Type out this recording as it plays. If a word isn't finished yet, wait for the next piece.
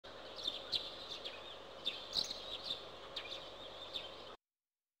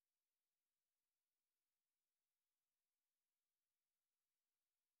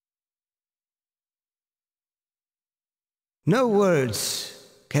No words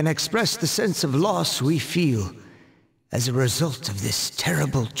can express the sense of loss we feel as a result of this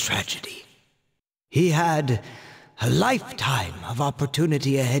terrible tragedy. He had a lifetime of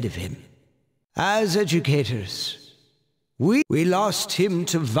opportunity ahead of him. As educators, we lost him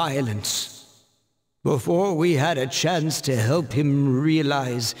to violence before we had a chance to help him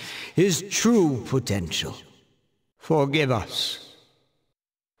realize his true potential. Forgive us.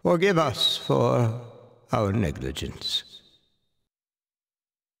 Forgive us for our negligence.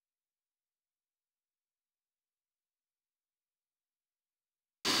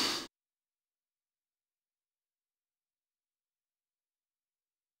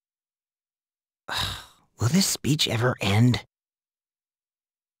 Will this speech ever end?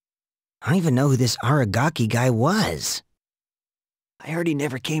 I don't even know who this Aragaki guy was. I heard he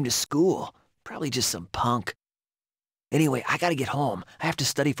never came to school. Probably just some punk. Anyway, I gotta get home. I have to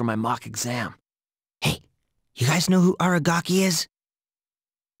study for my mock exam. Hey, you guys know who Aragaki is?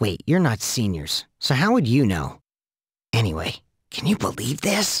 Wait, you're not seniors, so how would you know? Anyway, can you believe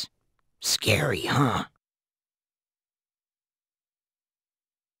this? Scary, huh?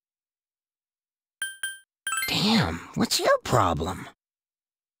 Damn, what's your problem?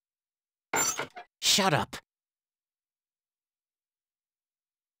 Shut up.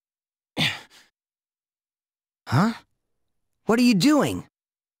 Huh? What are you doing?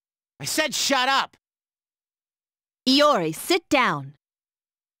 I said shut up! Iori, sit down.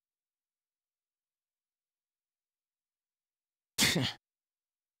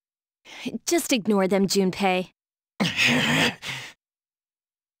 Just ignore them, Junpei.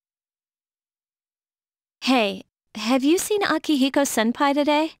 Hey, have you seen Akihiko-senpai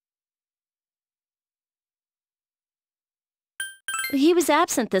today? He was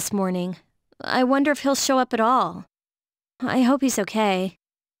absent this morning. I wonder if he'll show up at all. I hope he's okay.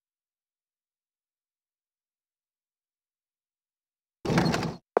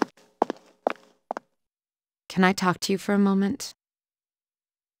 Can I talk to you for a moment?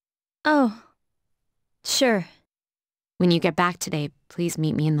 Oh, sure. When you get back today, please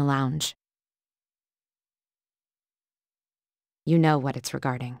meet me in the lounge. You know what it's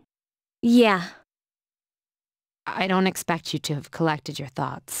regarding. Yeah. I don't expect you to have collected your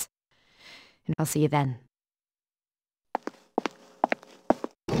thoughts. And I'll see you then.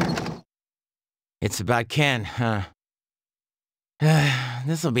 It's about Ken, huh?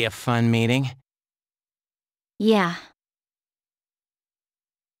 This'll be a fun meeting. Yeah.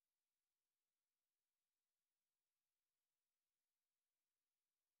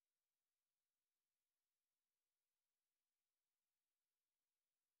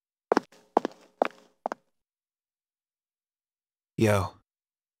 Yo.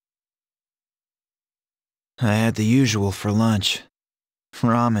 I had the usual for lunch.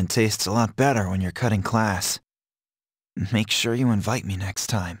 Ramen tastes a lot better when you're cutting class. Make sure you invite me next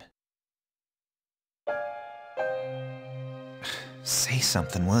time. Say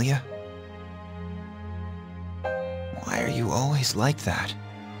something, will ya? Why are you always like that?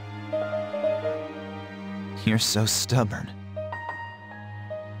 You're so stubborn.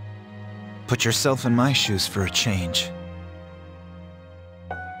 Put yourself in my shoes for a change.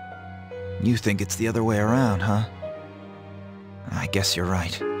 You think it's the other way around, huh? I guess you're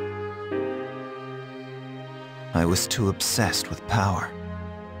right. I was too obsessed with power.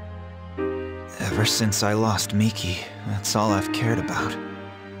 Ever since I lost Miki, that's all I've cared about.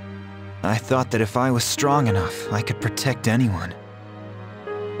 I thought that if I was strong enough, I could protect anyone.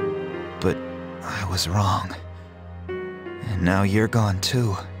 But I was wrong. And now you're gone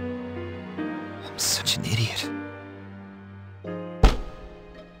too. I'm such an idiot.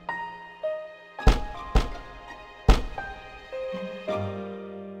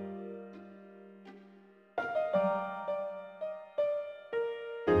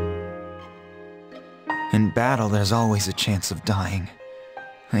 In battle, there's always a chance of dying.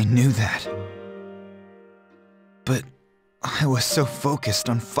 I knew that. But I was so focused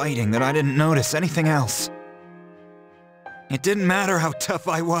on fighting that I didn't notice anything else. It didn't matter how tough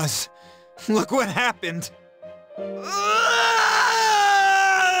I was. Look what happened!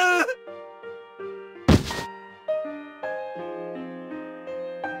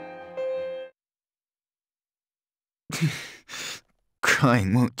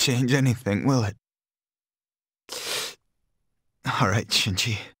 Crying won't change anything, will it? Alright,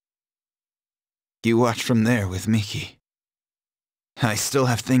 Shinji. You watch from there with Miki. I still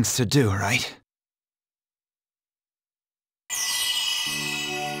have things to do, right?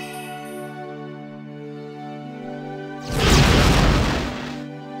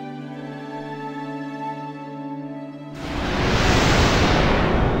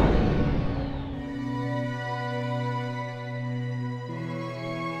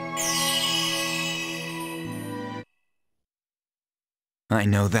 I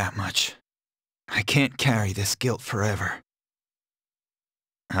know that much. I can't carry this guilt forever.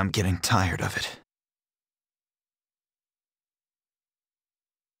 I'm getting tired of it.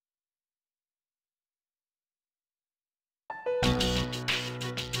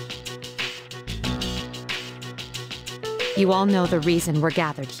 You all know the reason we're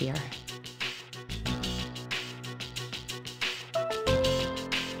gathered here.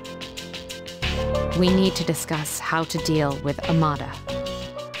 We need to discuss how to deal with Amada.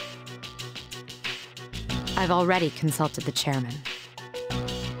 I've already consulted the chairman.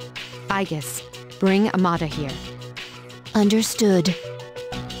 Aigis, bring Amada here. Understood.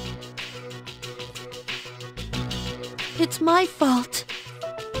 It's my fault.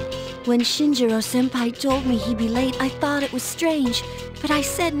 When Shinjiro-senpai told me he'd be late, I thought it was strange, but I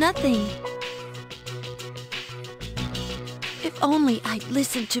said nothing. If only I'd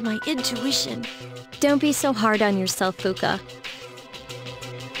listened to my intuition. Don't be so hard on yourself, Fuka.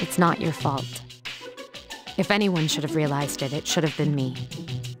 It's not your fault. If anyone should have realized it, it should have been me.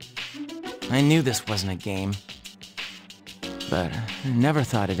 I knew this wasn't a game. But I never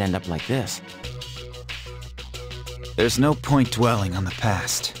thought it'd end up like this. There's no point dwelling on the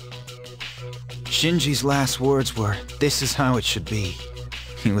past. Shinji's last words were, "This is how it should be."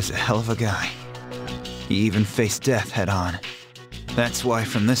 He was a hell of a guy. He even faced death head-on. That's why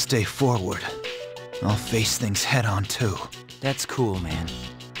from this day forward, I'll face things head-on too. That's cool, man.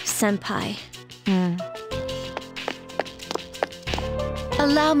 Senpai.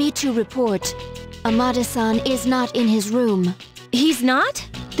 Allow me to report. Amada-san is not in his room. He's not?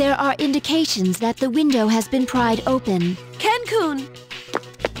 There are indications that the window has been pried open. Ken-kun!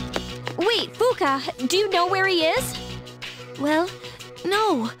 Wait, Fuka, do you know where he is? Well,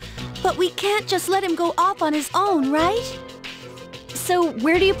 no. But we can't just let him go off on his own, right? So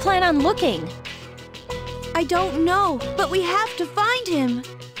where do you plan on looking? I don't know, but we have to find him.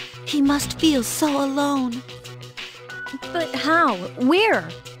 He must feel so alone. But how? Where?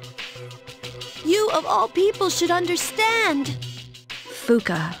 You of all people should understand.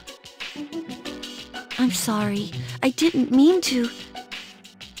 Fuka. I'm sorry. I didn't mean to.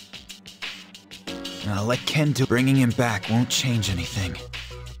 I'll let Ken do. Bringing him back won't change anything.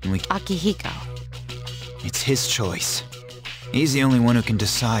 And Akihiko. It's his choice. He's the only one who can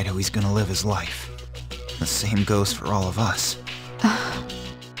decide how he's gonna live his life. The same goes for all of us.